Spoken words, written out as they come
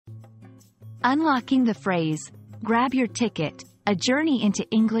Unlocking the phrase, grab your ticket, a journey into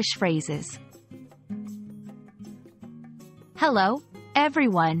English phrases. Hello,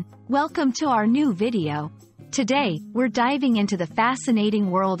 everyone. Welcome to our new video. Today, we're diving into the fascinating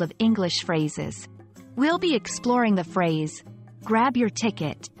world of English phrases. We'll be exploring the phrase, grab your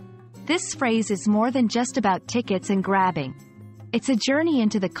ticket. This phrase is more than just about tickets and grabbing. It's a journey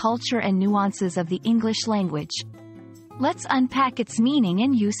into the culture and nuances of the English language. Let's unpack its meaning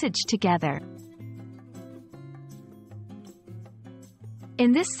and usage together.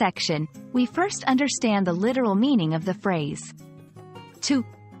 In this section, we first understand the literal meaning of the phrase. To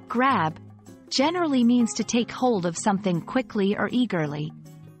grab generally means to take hold of something quickly or eagerly.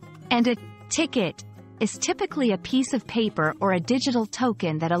 And a ticket is typically a piece of paper or a digital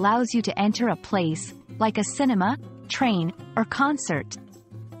token that allows you to enter a place, like a cinema, train, or concert.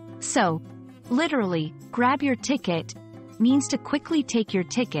 So, literally, grab your ticket means to quickly take your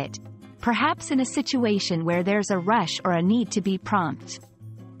ticket, perhaps in a situation where there's a rush or a need to be prompt.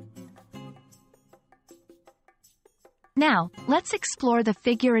 Now, let's explore the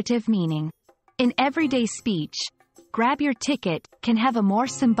figurative meaning. In everyday speech, grab your ticket can have a more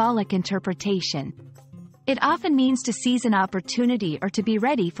symbolic interpretation. It often means to seize an opportunity or to be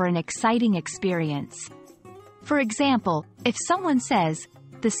ready for an exciting experience. For example, if someone says,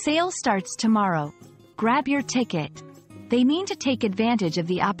 "The sale starts tomorrow, grab your ticket," they mean to take advantage of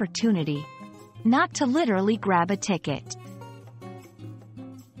the opportunity, not to literally grab a ticket.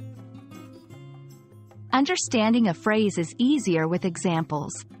 Understanding a phrase is easier with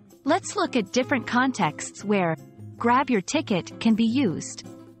examples. Let's look at different contexts where grab your ticket can be used.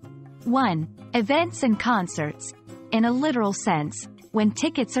 1. Events and concerts, in a literal sense, when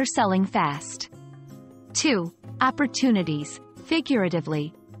tickets are selling fast. 2. Opportunities,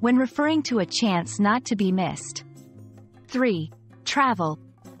 figuratively, when referring to a chance not to be missed. 3. Travel,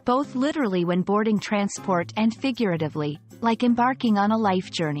 both literally when boarding transport and figuratively, like embarking on a life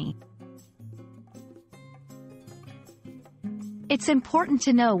journey. It's important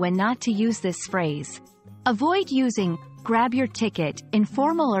to know when not to use this phrase. Avoid using grab your ticket in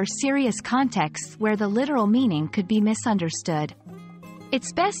formal or serious contexts where the literal meaning could be misunderstood.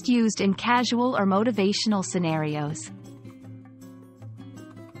 It's best used in casual or motivational scenarios.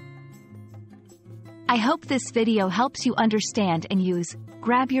 I hope this video helps you understand and use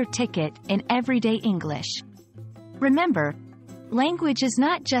grab your ticket in everyday English. Remember, language is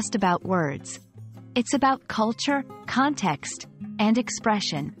not just about words. It's about culture, context, and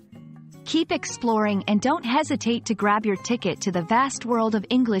expression. Keep exploring and don't hesitate to grab your ticket to the vast world of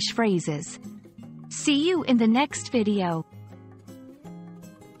English phrases. See you in the next video.